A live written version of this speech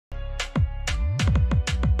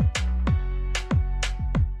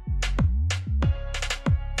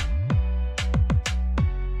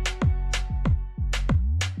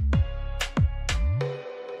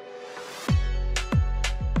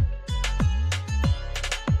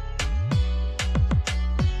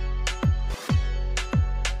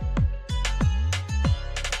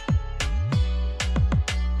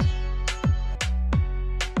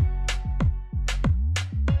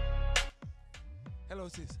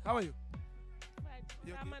How are you?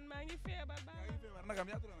 Man maa ngi feebar ba. Nakam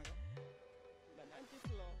yaa tudd naka?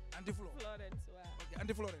 Anti Florence. Waaw. Okay,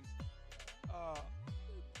 Anti Florence.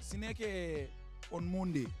 Si nekkee on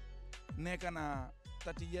Monday nekk na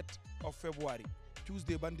 30th of February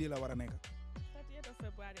Tuesday ban day la war a nekk? 30th of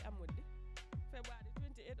February amul di. February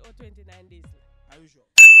 28 or 29 days la. Are you sure?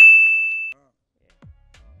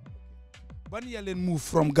 Ban year leen move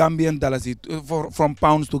from Gambian dollars from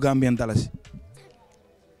pounds to Gambian dollars?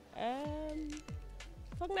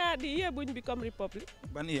 Foog naa di year buñ become republic.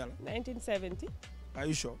 Ban year la? 1970. Are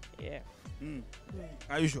you sure? Yeah.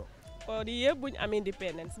 Are you sure? Or di year buñ am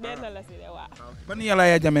independence benn la si de waaw. Ban year la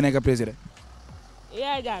Yaya Jammeh nekk président?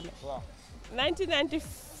 Yaya Jammeh. Waaw.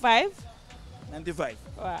 1995. 95.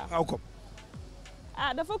 Waaw. How come?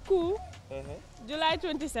 Dafa coup. July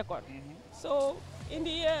 22nd. So in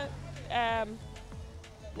the year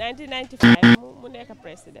 1995 mu nekk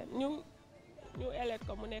président ñu elect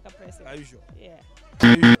ko mu nekk président. Are you sure? Yeah.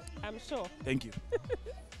 Are you sure? I'm sure. Thank you.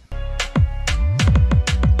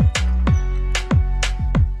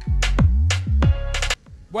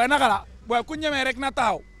 Boy naka la boy ku ñemee rek na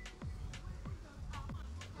taxaw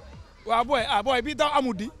waaw boy bi daw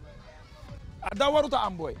amul di daw waruta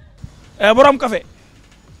am boy borom café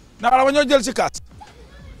naka la ba ñoo jël si kaas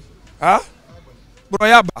bro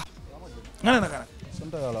yaa baax nga ne naka nag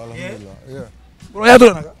sant yàlla alhamdulilah bro yaa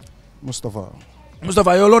tudd naka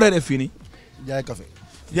Moustapha yow loo dee def fii nii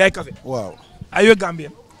jaay café waaw are you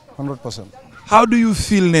Gambian 100% how do you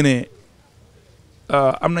feel ne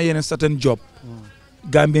am na yeneen certain job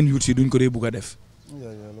Gambian youth yi duñ ko dee bugg a def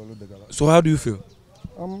loolu dëgg la so how do you feel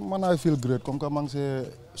man I feel great comme que maa ngi see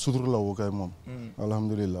sutur la wu kay moom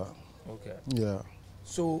alhamdulilah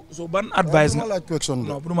so ban advice nga laaj question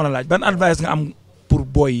non bu ma la laaj ban advice nga am pour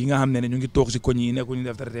boy yi nga xam ne ñu ngi toog si koñ yi nekkuñu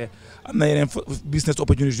def dara te am na yeneen business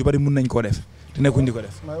opportunities yu bari mun nañ koo def te nekkuñ di ko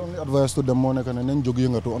def. my only advice to them moo nekk ne nañ jóg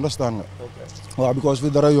yëngatu understand nga. waaw because fi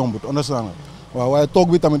dara yombut understand nga. waaw waaye toog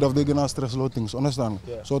bi tamit daf day gën a stress loo things understand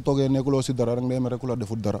nga. soo toogee nekkuloo si dara rek day mel rek ku la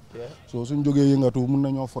defut dara. so suñ jógee yëngatu mun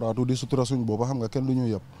nañoo foraatu di sutura suñ booba xam nga kenn du ñu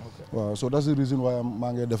yëpp. waaw so that's the reason waaye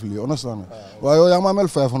maa ngi def lii understand nga. waaw yow yaa ma amel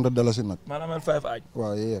 $500 nag. maa amel 5 aj.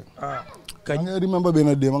 waaw yee. kañ nga remember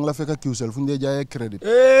benn dee ma ngi la fekk Qcell fu ñu dee jaayee crédit.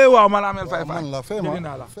 waaw maa amel 5 aj. man la fay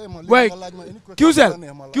ma way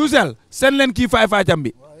Qcell seen leen kii 5 ajam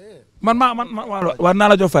bi. man war naa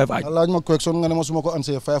la jox 5 aj. laaj ma question nga ne ma su ma ko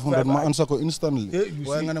ansee 500 ma ansa ko instantly.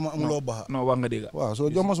 waaye nga ne ma amuloo baxa. non wax nga dégg. waaw soo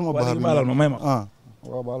jox ma suma baxa bi baalal ma may ma.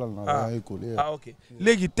 waaw baalal naa la cool. ok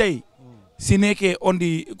léegi tey si nekkee on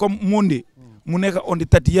the comme Monday mu nekk on the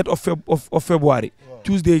 30th of February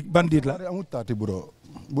Tuesday ban date la. amul taati bro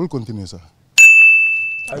bul continuer sax.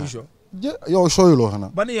 are you sure. yow sooyuloo xanaa.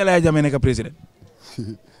 ban Yaya Jammeh nekk président.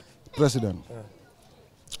 président.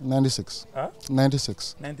 96.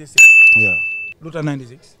 96. 96. Yeah. Lu tax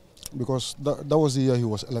 96. Because that was the year he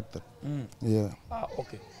was elected. Yeah.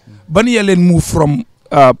 Okay. Ban year leen move from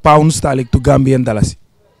pound sterling to Gambian dollars.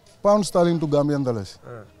 Pound sterling to Gambian dollars.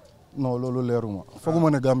 No, loolu leeruma. Foguma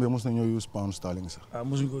ne Gambia mos nañoo use pound sterling sax.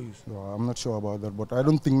 Mosuñ ko use. Yeah, I'm not sure about that, but I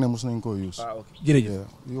don't think ne mos nañ ko use. Okay. Jërëjëf. Yeah,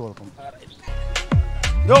 you're welcome.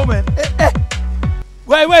 Yo man.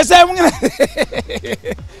 Way say mu ngi ne.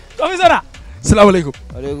 Commissioner. Assalamualaikum.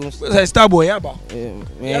 Waalaikumsalam. Saya Starboy ya ba.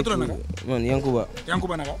 Ya tuh naka. Man Yankuba.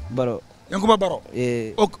 Yankuba naka? Baro. Yankuba Baro.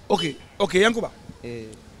 Okay, Yankuba.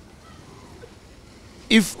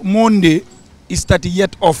 If Monday is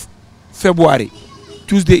 30th of February,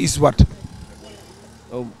 Tuesday is what?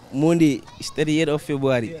 Monday is 30th of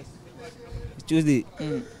February. Yes. Tuesday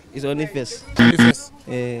is only first. Only first.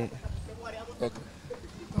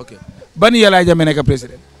 Okay. Ban year Yaya Jammeh nekk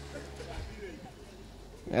président?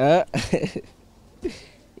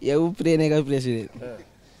 Yow pre nekk président.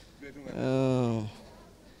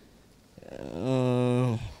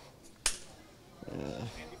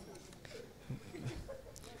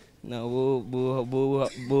 Non boo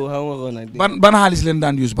xam nga ko nag. Ban xaalis leen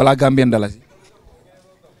daan use balaa Gambian dollars yi.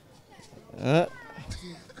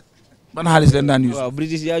 Ban xaalis leen daan use. waaw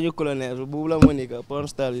British yaa ñu colonial boobu la moo nekk pound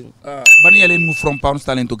sterling. Ban year leen move from pound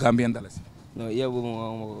sterling to Gambian dollars. non yow boobu moo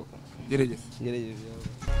xam nga ko. Jërëjëf.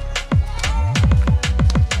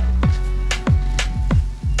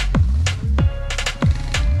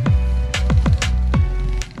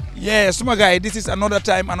 Yeah, suma guy, this is another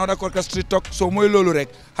time, another Korka Street Talk. So mooy loolu rek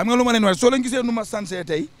xam nga lu ma leen wax soo leen gisee nu ma sansee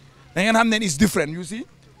tey da ngeen xam ne it's different, you see.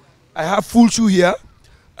 I have full shoe here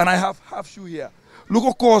and I have half shoe here. Lu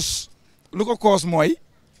ko cause mooy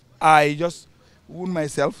I just wound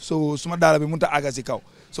myself, so suma daala bi mënut a àgga si kaw.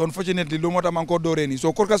 So unfortunately lu moo tax maa ngi ko dooree nii.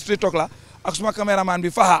 So Korka Street Talk la ak suma cameraman bi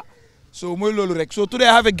Faha. So mooy loolu rek. So today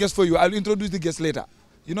I have a guest for you. I'll introduce the guest later.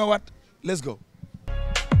 You know what? Let's go.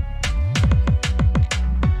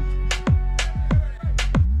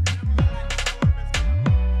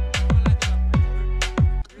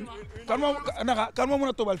 kan moo mën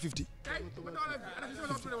a tobal 50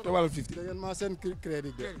 tobalal 50 da ngeen ma seen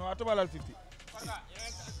crédit de non tobalal 50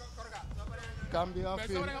 Gambia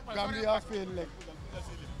fail lek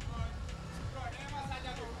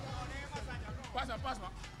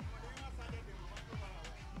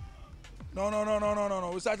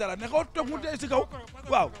non Sadio ne ko toog mu tey si kaw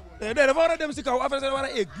waaw dafa war a dem si kaw affaire sa war a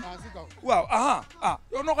egg waaw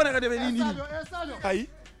yow noo ko nekk defee nii hay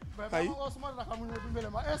ay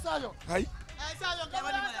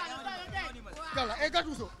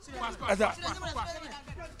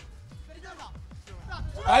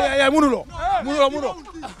munuloo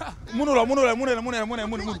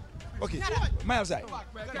ok mayal saay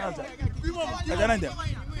aja nañ dem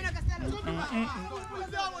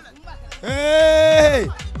hey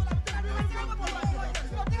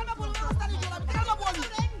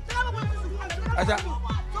aja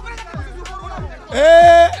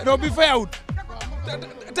no bi fayawut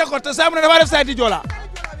te ko te saa mu ne dafa def style Joola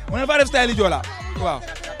mu ne dafa def style Joola waaw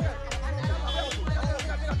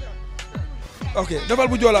ok defal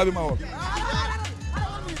bu Joola bi ma xool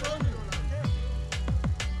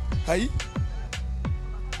hay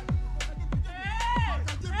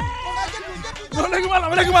non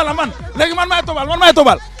léegi man maay tobal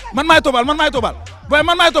boy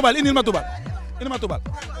man maay tobal indil ma tobal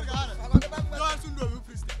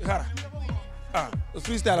xara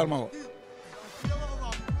freestyle al ma xool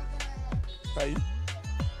hay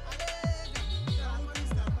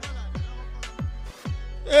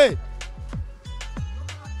hey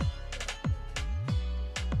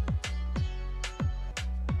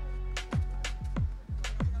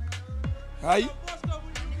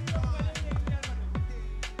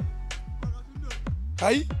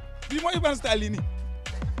hay bii mooy ban style lii nii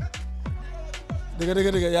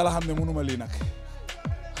dëgg yàlla xam ne mënuma lii nag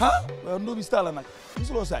waaw ndobi style la nag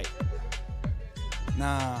musuloo saay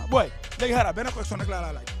boy léegi xaaral benn question rek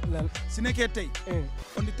laa laaj si nekkee tey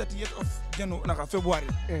on the 30th of February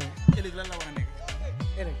ëllëg lan la war a nekk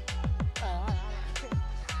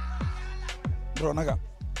bro naka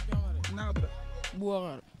tudd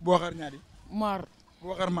Boubacar ñaadi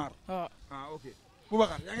Boubacar Maar ok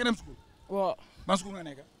Boubacar yaa ngi dem school waaw ban school nga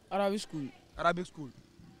nekk Arabic school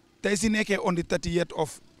tey si nekkee on the 30th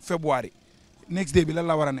of February next day bi lan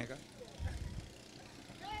la war a nekk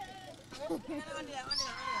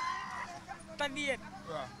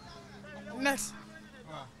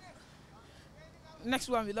next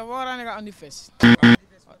one bi dafa war a nekk on the first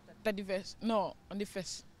 31st no on the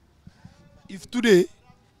first if today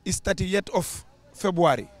is 30th of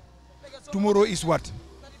February tomorrow is what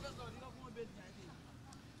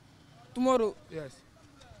tomorrow yes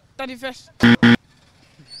 31st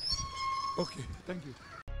okay thank you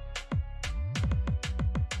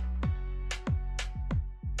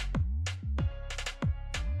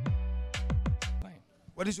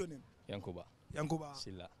what is your name Yankuba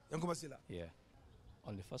Silla. Yeah.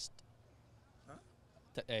 On the 1st,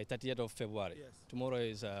 30th of February. Yes. Tomorrow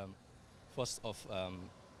is 1st of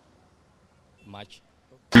March.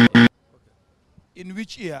 Okay. In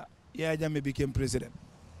which year Yaya Jammeh became president?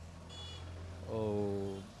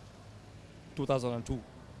 2002.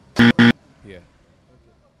 Yeah.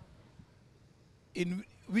 In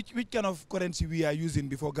which kind of currency we are using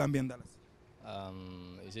before Gambian dollars?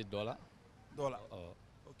 Is it dollar? Dollar.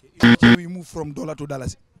 Okay. In which year we move from dollar to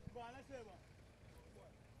dollars?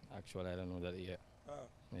 Actually, I don't know that yet.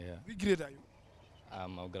 Yeah. Which grade are you?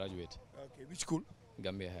 I'm a graduate. Okay. Which school?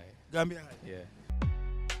 Gambia High. Gambia High. Yeah.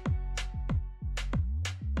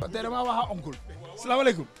 Terima waha oncle.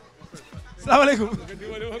 Assalamualaikum. Assalamualaikum.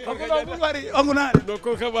 Oncle do bul wari oncle na. Do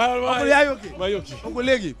ko ka bahal wa. Oncle ya yoki. Ma yoki. Oncle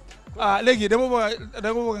léegi dama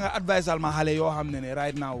bëgg nga advice al ma xale yoo xam ne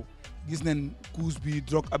right now gis nañ cause bi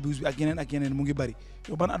drug abuse bi ak yeneen mu ngi bari.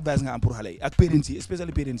 Yow ban advice nga am pour xale yi ak parents yi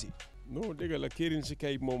especially parents yi. Non dëgg la parents yi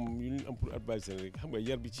kay moom yu ñu am pour advice rek xam nga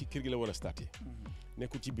yar bi ci kër gi la war a starté.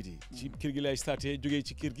 Nekkul ci biti. Ci kër gi lay starté jógee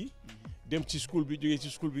ci kër gi. Dem ci school bi jógee ci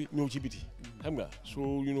school bi ñëw ci biti xam nga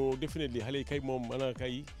so definitely xale yi kay moom ana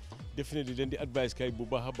kay definitely leen di advice kay bu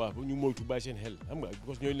baax a baax ñu moytu bàyyi seen xel xam nga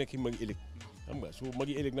because ñooy nekk magi ëllëg xam nga so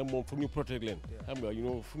magi ëllëg nag moom foog ñu protect leen xam nga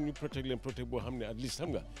foog ñu protect leen protect boo xam ne at least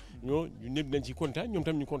xam nga ñu ñëpp nañ ci kontaan ñoom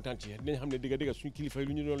tam ñu kontaan ci dinañ xam ne dëgg suñu kilifa yi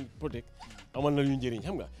lu ñu doon protect amal na lu ñu njëriñ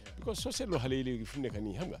xam nga because soo seetloo xale yi léegi fu mu nekk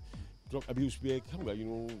nii xam nga drug abuse bi xam nga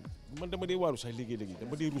man dama dee waaru sax léegi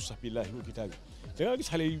dama dee ruus sax billaahi wa kitaabi da nga gis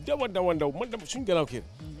xale yu daw man suñu gannaaw kër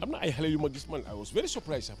am na ay xale yu ma gis man I was very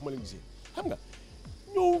surprised sax ma leen gisee xam nga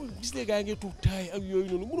yow gis nga gars yi ngay tuut taay ak yooyu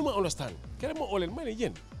noonu mënuma understand keneen ma oo leen ma ne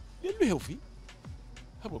yéen lu xew fii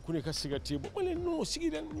xam nga ku nekk cigarette boobu ma leen non sigi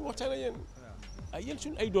leen ñu waxtaan ak yéen ay yéen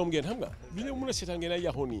suñu ay doom ngeen xam nga du ñu mën a seetaan ngeen ay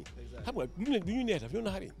yàqoon nii xam nga du ñu neex daf ñoo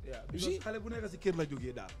naxari xale bu nekk si kër la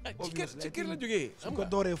jógee daal ci kër la jógee xam nga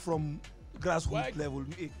dooree from grassroots level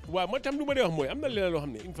ñu egg waaw man tam lu ma dee wax mooy am na leneen loo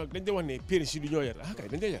xam ne in fact dañ dee wax ne parents yi du ñoo yar kay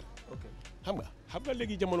dañ dee yar xam nga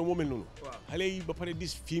léegi jamono moo mel noonu xale yi ba pare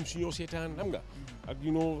dis film su ñoo seetaan xam nga ak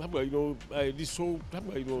xam nga dis show xam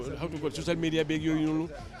nga how to call social media beeg yooyu noonu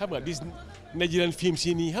xam nga dis Nigerian film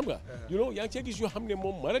si nii xam nga yaa ngi cee gis yoo xam ne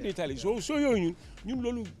moom mara détaillé soo yooyu ñun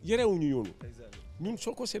loolu yarewuñu yoonu ñun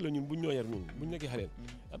soo ko seetloo ñun buñ ñoo yar ñun buñ nekkee xaleel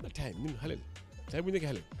am na time ñun xaleel time buñ nekkee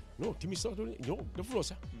xaleel non timis sax ñoo defuloo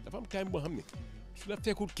sax dafa am time boo xam ne su la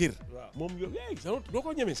fekkul kër moom yow doo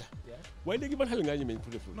ko ñemee sax waaye léegi ban xale ngaa ñemee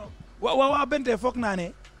pour def loolu waaw bente foog naa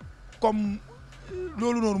ne comme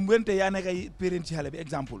loolu noonu bente yaa nekk ay parent ci xale bi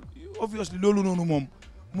exemple obviously loolu noonu moom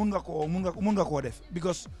mun nga koo def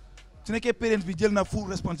because su nekkee parent bi jël na full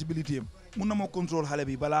responsibility am mun na moo contrôle xale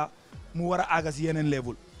bi balaa mu war a àgga si yeneen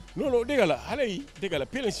level non dégg la xale yi dégg la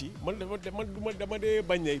parents yi man dama dee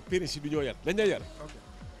bañ ne parents yi du ñoo yar dañ lay yar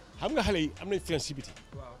xam nga xale yi am nañ flexibilité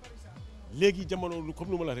léegi jamono lu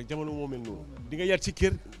comme lu ma la rek jamono moo mel noonu di nga yar ci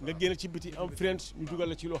kër nga génn ci biti am friends ñu dugal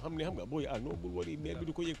la ci loo xam ne xam nga booy non bul wari mère bi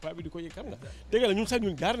du ko yëg paa bi du ko yëg xam nga dégg la ñun sax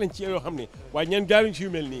ñun jaar nañ ci yoo xam ne waaye ñaan jaaruñ ci yu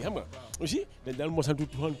mel nii xam nga aussi dañ daan mosantu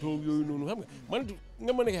tuxantoo yooyu noonu xam nga man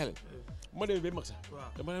nga mën a xelal ma demee ba mag sax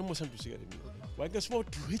dama daan mosantu cigarette nii waaye nga su ma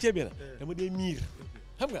xëccee benn dama dee miir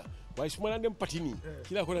xam nga waaye su ma daan dem pati nii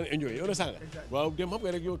ci laa ko daan enjoy yow na sànga waaw dem xam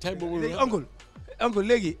nga rek yow time boobu oncle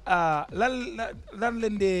léegi lan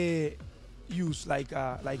leen dee use like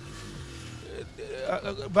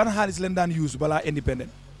ban xaalis leen daan use balaa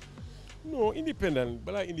independent non independent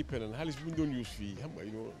balaa independent xaalis bu ñu doon use fii xam nga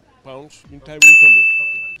pounds ñun time bu ñu tombé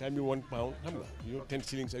time bi £1 xam nga 10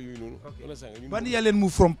 shillings ak yooyu noonu yow na sànga ban yaa leen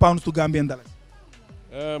move from pounds to Gambian dollars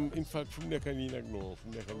in fact fu mu nekk nii nag non fu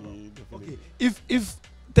mu nekk nii if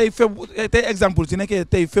tey exemple si nekkee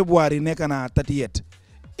tey February nekk na 38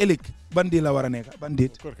 ëllëg ban di la war a nekk ban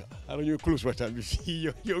déet Korka ala ñuy close waxtaan bi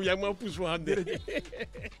fii yow yaa ngi ma pousse ma xam ne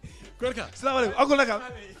Korka salaamaaleykum oncle naka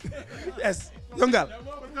yes yongal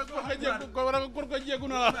Korka jéegu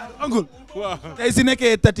na la oncle waaw tey si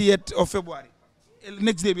nekkee 38 of February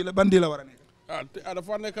next day bi la ban di la war a nekk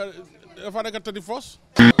dafa nekk 31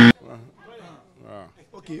 waaw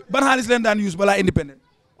ok ban xaalis leen daan use balaa independent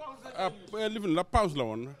living la pounds la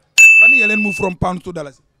woon ban yee leen move from pounds to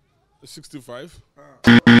dollars 65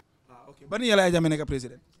 ok ban yee la Yaya Jammeh nekk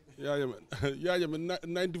président Yaya Jammeh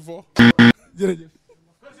 94 jërëjëf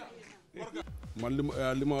man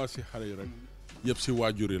li ma wax si xale yi rek yëpp si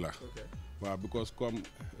waajur yi la waaw because comme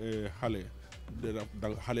xale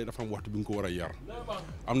dafa am waxtu bi nga ko war a yar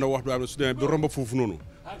am na waxtu bi su demee bi romba foofu noonu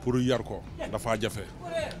pour yar ko dafa jafe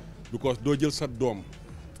because doo jël sa doom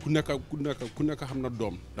ku nekk xam na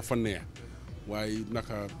doom dafa neex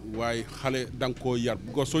waaye xale da nga koo yar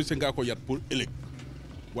because soo gisee nga ko yar pour ëllëg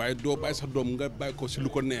waaye doo bàyyi sa doom nga bàyyi ko si lu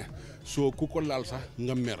ko neex soo ku ko laal sax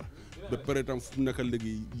nga mer ba pare tam fu mu nekk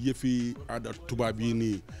léegi yëfi aada tubaab yi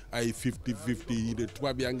nii ay 50-50 yi de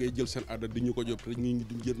tubaab yaa ngay jël seen aada di ñu ko jóg te ñun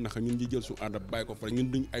duñ jël naka ñun ñu jël suñu aada bàyyi ko fa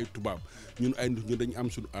ñun duñ ay tubaab ñun ay nit ñu dañu am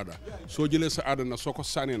suñu aada soo jëlee sa aada na soo ko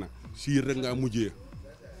sànnee na si rek ngaa mujjee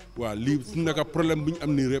waaw lii fu mu nekk problème bu ñu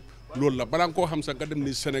am nii rek loolu la balaa nga koo xam sax nga dem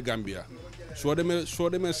ni Sénégambia soo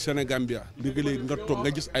demee Sénégambia léegi nga toog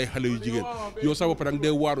nga gis ay xale yu jigéen yow sax ba pare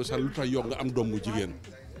dee waaru sax lu tax yow nga am doom bu jigéen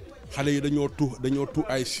xale yi dañoo tuux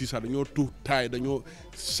ay siisa dañoo tuux taay dañoo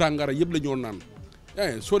sàngara yëpp la ñoo naan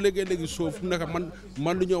soo léegi soo fu mu nekk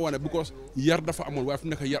man lu ñoo wane because yar dafa amul waaye fu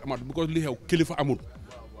mu nekk yar amaat because li xew kilifa amul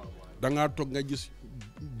da ngaa toog nga gis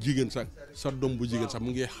jigéen sax sa doom bu jigéen sax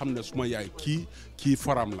mu ngi xam ne suma yaay kii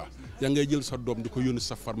faram la yaa ngay jël sa doom di ko yónni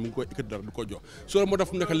sa far mu ngi koy ekkati dara di ko jox soo moo def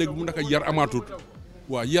fu mu nekk léegi mu nekk yar amaatut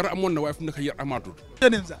waaw yar amoon na waaye fu mu nekk yar amaatut.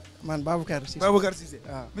 man Baboucarr Cissé. Baboucarr Cissé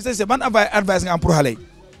waaw. monsieur Cissé ban advice nga am pour xale yi.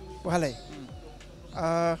 pour xale yi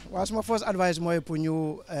waaw suma first advice mooy pour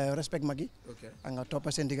ñu respect mag yi. nga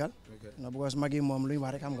toppa seen digal. because mag yi moom lu ñu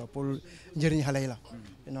wax rek xam nga pour njëriñ xale yi la.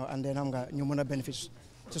 and then xam nga ñu mën a benefit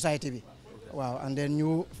society bi. waaw and then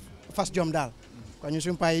ñu fas jom daal kon ñu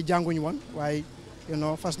suñu paa yi jànguñu woon waaye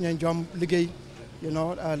fas ñeen jom liggéey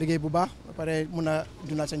liggéey bu baax ba pare mun a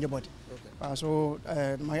dundal seen njaboot waaw so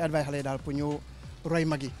maa ngi advice xale yi daal pour ñu roy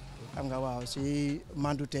mag yi xam nga waaw si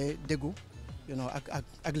mandute déggu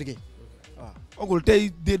ak liggéey waaw. ogul tey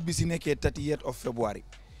date bi si nekkee 30th of February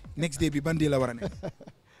next day bi ban di la war a nekk.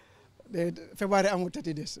 February amul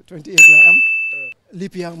 30 days 28 la am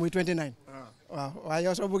leap year muy 29. waaw waaye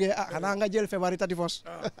yow soo bëggee xanaa nga jël February 31st.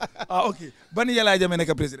 ok ban year Yaya Jammeh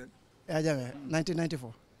nekk président. Yaya Jammeh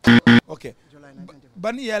 1994. ok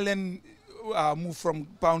ban year leen move from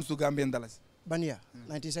pounds to Gambian dollars. ban year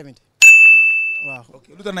 1970. waaw ok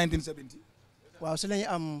lu tax 1970. waaw si la ñu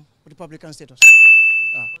am Republican status.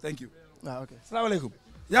 waaw thank you. waaw ok. salaamaaleykum.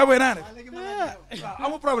 yaa booy naa ne. waaw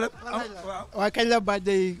amul problème. waaw. waaye kañ la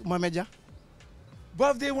birthday Mohamed Jah.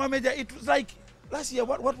 birthday Mohamed Jah it was like last year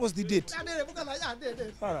what was the date. déedéet bu ko laaj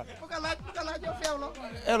déedéet. bu ko laaj yow feewlo.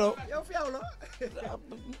 hello. yow feewlo.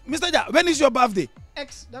 Mr. Jah when is your birthday.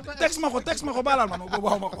 text ma ko baalal ma boobu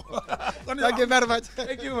waxuma ko. thank you very much.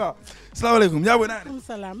 thank you waaw. salaamaaleykum yaa booy naa ne.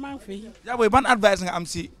 salaam maa ngi fi. yaa booy ban advice nga am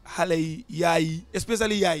si xale yi yaay yi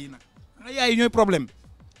especially yaay yi nag. nga yaay yi ñooy problème bi.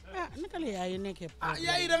 naka la yaay yi nekkee problème.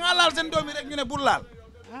 yaay yi da ngaa laal seen doom yi rek ñu ne bul laal.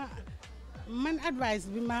 man advice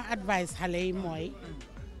bi ma advice xale yi mooy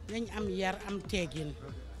nañ am yar am teegin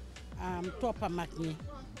toppa mag ñi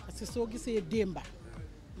parce que soo gisee démba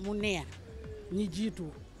mu neex ñi jiitu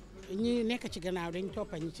ñi nekk ci gannaaw dañ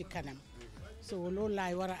toppa ñi ci kanam so loolu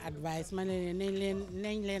laay war a advice ma ne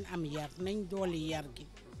nañ leen am yar nañ dooli yar gi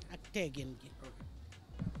ak teegin gi.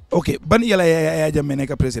 ok ban yàlla Yaya Jammeh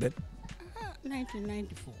nekk président.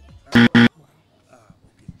 1994.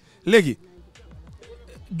 léegi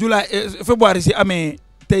July février si amee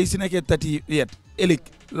tey si nekkee tati yet ëllëg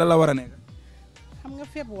la war a nekk. xam nga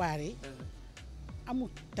février amul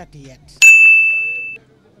tati yet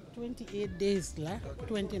 28 days la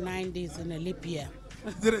 29 days in a leap year.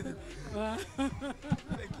 jërëjëf.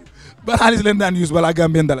 ba xaalis leen daan use balaa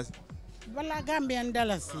Gambian dalasi. balaa Gambian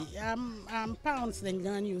dalasi pounds lañ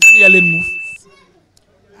daan use. yaa leen move.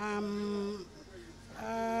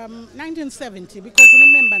 1970 because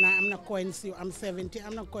remember now I'm not coins you I'm 70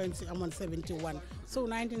 I'm not coins you I'm on 71 so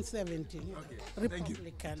 1970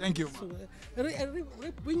 Republican. Thank you. So,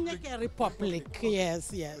 we make a republic. Yes.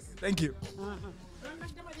 Thank you.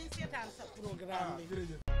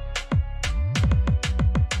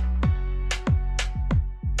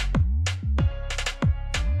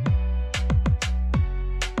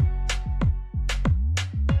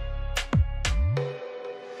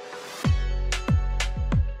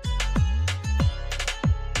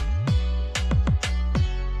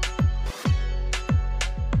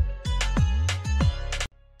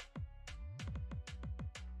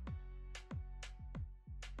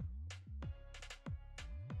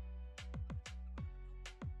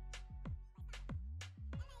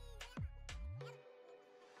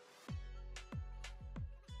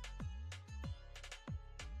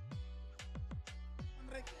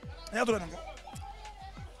 yaa tudd nanga.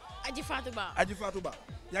 Aji Fatou Ba. Aji Fatou Ba.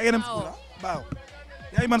 yaa ngi dem school ah Baaw.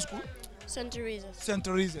 yaa ngi man school. St. Teresa's. St.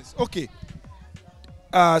 Teresa's ok.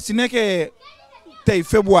 si nekkee tey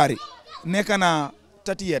February nekk na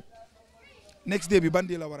 30th next day bi ban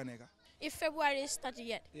day la war a nekk. If February is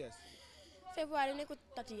 30th. Yes. February nekkul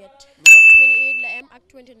 30th. 28 la am ak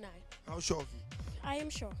 29. How sure? I am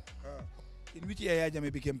sure. In which year Yaya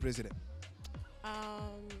Jammeh became president?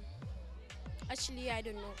 Actually, I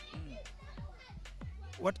don't know.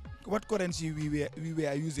 What currency we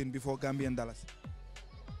were using before Gambian dollars?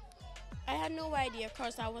 I had no idea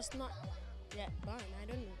because I was not yet born. I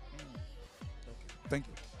don't know. Okay. Thank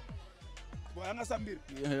you. Boy, I'm Sambir.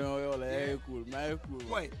 Cool. My cool.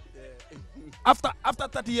 Boy. After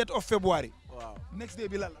 30th of February. Wow. Next day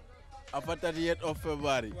Bilal. After 30th of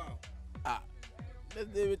February. Wow.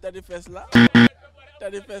 Next day be 31st la.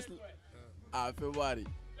 31st. February.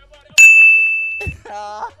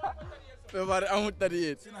 February I'm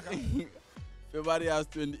 38. February has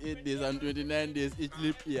 28 days and 29 days each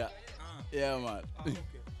leap year. Yeah, man. Okay.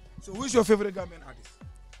 So who is your favorite Gambian artist?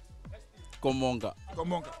 Komonga.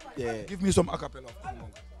 Yeah. Give me some acapella of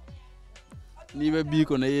Komonga. Nibe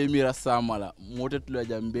biko na ye mira samala. Mote tula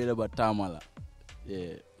jambele batamala.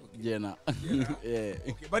 Yeah. Jena. Yeah.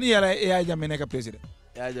 Okay. Bani Yaya Jammeh neka president?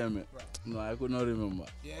 Yaya Jammeh. No, I could not remember.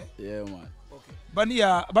 Yeah. Yeah, man. Okay.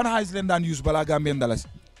 Ban Iceland and use bala Gambian dollars?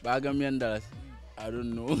 Gambian dollars? I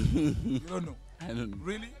don't know. You don't know? I don't know.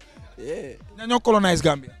 Really? Yeah. You colonize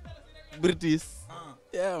Gambia? British.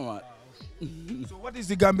 Yeah, man. So what is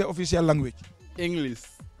the Gambia official language? English.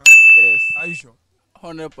 Yes. Are you sure?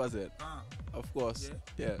 100%. Of course.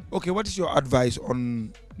 Yeah. Okay, what is your advice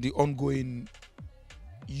on the ongoing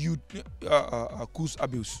youth coups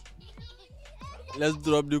abuse? Let's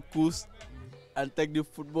drop the coups and take the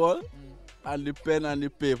football and the pen and the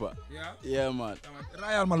paper. Yeah? Yeah, man.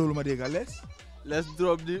 Rayal Malulu Madega, let's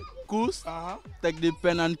drop the coups, take the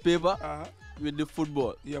pen and paper with the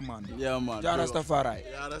football. Yeah, man. Yeah, man. Ja Rastafari.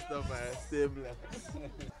 Ja Rastafari. Stay blessed.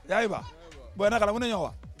 Yaiba. Boy, nakala muna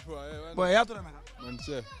nyawa. boy yaa tudd naka. man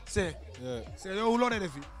Cheikh. Cheikh. Yeah. Cheikh yow loo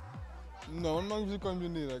def fii. non man maa ngi fi koñ bi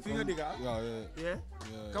nii rek. Fii nga dëkk ah? waaw Yeah.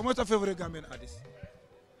 Come what's your favorite Gambian artist?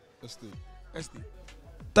 ST.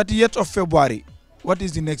 30th of February. What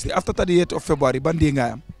is the next day? After 30th of February, ban day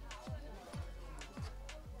nga am?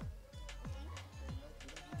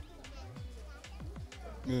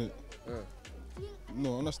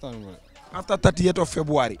 No, understand me. After 30th of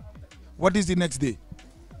February, what is the next day?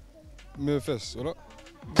 May 1st, right?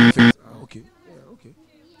 May 1st. Okay. Yeah, okay.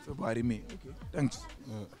 February, May. Okay. Thanks.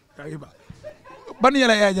 Kaiba. Ban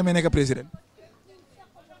yala Yaya Jammeh nekk président?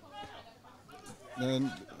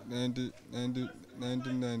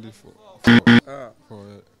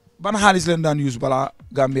 1994. Ban xaalis leen daan use bala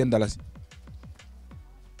Gambian dalasi?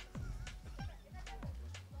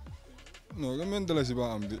 No, Gambian dalasi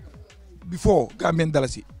ba am di. Before Gambian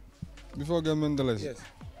dalasi. Before Gambian dalasi. Yes.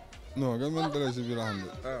 No, Gambian dalasi bi la am di.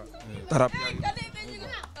 Tarap.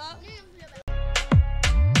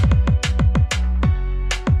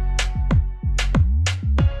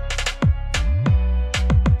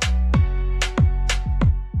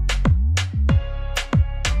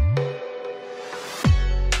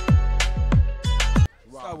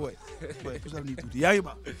 Boy. Yeah,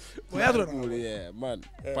 man.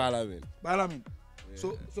 Parliament. Parliament.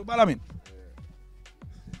 So Parliament.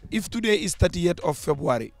 If today is 30th of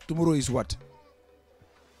February, tomorrow is what?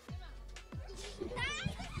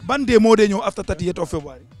 Ban day more than you after 30th of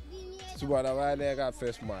February? Tomorrow I got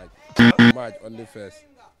first March. March on the 1st.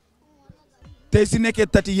 Tey si nekkee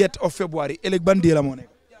 30th of February, elek ban day la moo nekk?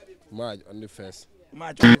 March on the 1st.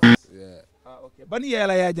 March on the 1st. Yeah. Okay. Ban year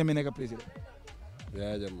la Yaya Jammeh nekk président?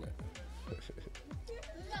 Yaya Jammeh.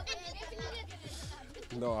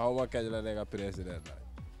 No, how much can you like president?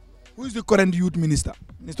 Who is the current youth minister?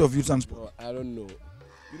 Minister of Youth and Sport? Oh, I don't know.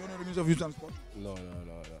 You don't know the Minister of Youth and Sport? No.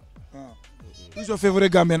 Who's your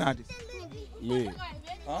favorite Gambian artist? Me.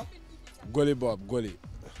 Huh? Goli Bob, Goli.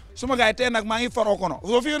 Suma guy tey nag maa ngi faroo kono.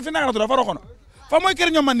 So fi naka la tudd faroo kono. Fa mooy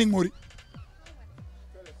kër ñoom man ning mori.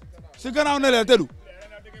 Si gannaaw ne la tëdu.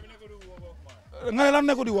 Nga ne lan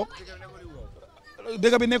nekku di wok.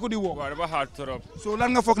 Dëgg bi nekku di wok. Waaw dafa hard trop. So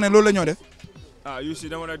lan nga foog ne loolu la ñoo def? You see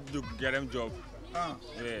dama na dug get them job. Yeah.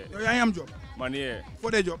 Yow yaa ngi am job? Man yeah. Foo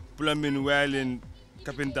dee job? Plumbing, welding,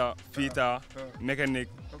 carpenter, fitter, mechanic.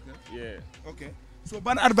 Yeah. Okay. So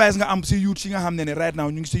ban advice nga am si youth si nga xam ne right now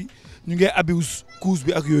ñu ngi abuse couche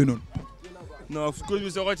bi ak yooyu noonu. Non couche bi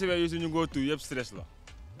soo ko tibee ñu go to yëpp stress la.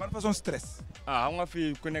 Ban façon stress? Xam nga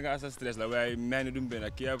fii ku nekk asa stress la waaye mel ni du benn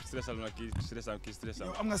kii ab stressal na kii stressal.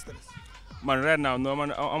 Yow am nga stress? Man right now no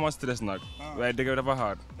man ama stress nag. waaye dëgg bi dafa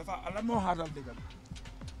hard. Lan moo hardal dëgg bi?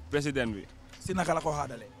 Président bi. Si naka la ko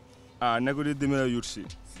hardalee? Nekku di dimbale youth si.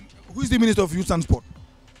 Who is the Minister of Youth and Sport?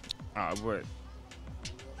 Boy.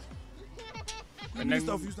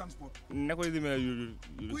 Minister of Youth and Sport. Nekku di dimbale youth.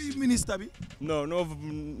 Who is minister bi? No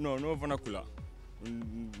vernacular.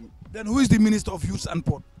 Then who is the Minister of Youth and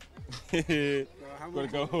Sport?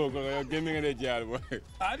 Gaming nga de jaar boy.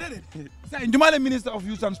 Déedéet. Say njumale Minister of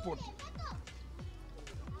Youth and Sport.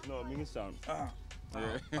 No, minister.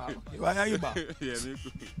 Waaw yaa ngi baax. Yeah,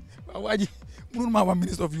 waa ji mënul maa wax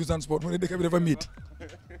Minister of Youth and Sport mu ne dëkk bi dafa miit.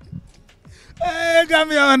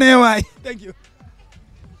 Gambia ne waay. Thank you.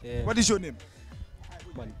 What is your name?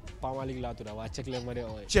 Man Pamalik laa tudd waa check leen ma de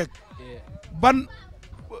ooy. Check. Ban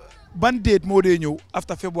date moo dee ñëw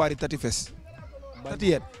after February 31st?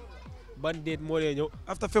 30th. Ban date moo dee ñëw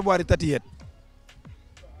after February 30th?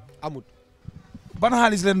 Amut. Ban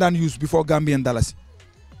xaalis leen daan use before Gambian dalasi?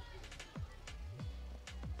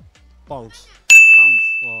 Pounds.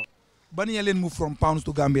 Wow. Ban year leen move from pounds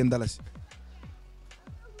to Gambian dalasi?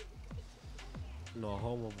 No,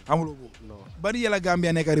 xamuloo boobu. No. Ban year la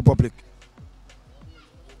Gambia nekk republic?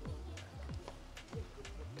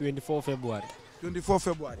 24 February. 24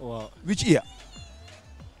 February. Wow. Which year?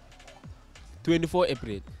 24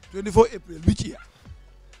 April. 24 April. Which year?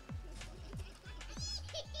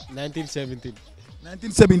 1917.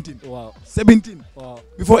 1917. Wow. 17. Wow.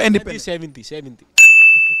 Before independence. 70.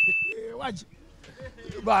 Waaj.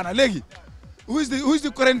 Baax na léegi. Who is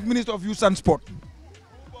the current Minister of Youth and Sport?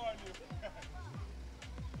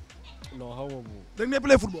 No, how mu. Da nga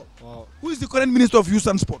play football? Wow. Who is the current Minister of Youth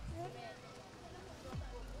and Sport?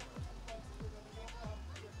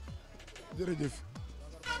 Jërëjëf.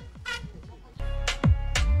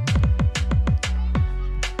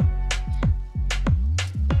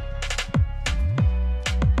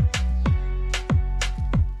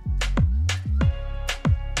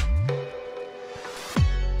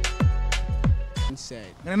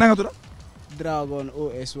 Side. Nga ne nanga tudd? Dragon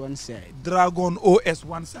OS one side. Dragon OS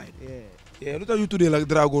one side. Yeah. Yeah, lu tax ñu tuddee la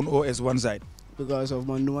Dragon OS one side? because of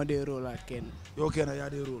man numa dee roll ak kenn. yow kenn yaa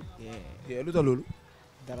dee roll. yeah lu tax loolu.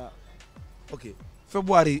 dara. ok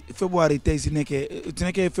February tey si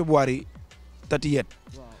nekkee February 30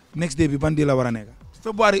 next day bi ban di la war a nekk.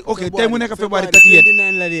 February ok tey mu nekk February 30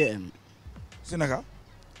 29 la dee am. si naka.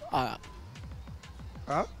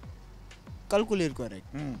 calculate ko rek.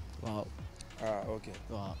 waaw. ok.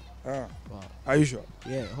 waaw. waaw. are you sure.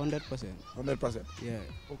 yeah 100%. 100%. yeah.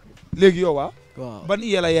 ok léegi yow waaw. ban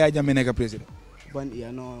iya la Yaya Jammeh nekk président. ban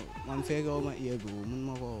iya non man fekkoo ma iya bi mun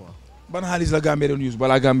ma koo wax. ban xaalis la Gambia doon use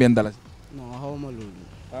balaa Gambien dalasi. non xaw ma loolu.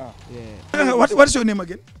 yeah. what's your name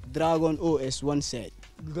again. Dragon OS one side.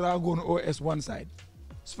 Dragon OS one side.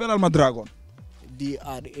 spellal ma Dragon.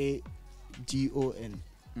 DRAGON.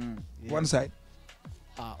 one side.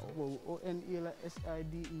 ONE la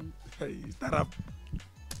SIDE. Tarap.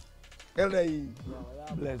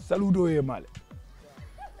 Bless. Saludo ye male.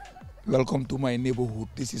 Welcome to my neighborhood.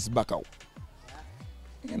 This is Bakau.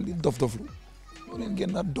 Ngeen di dof lu. Ngeen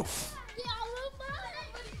gën a dof.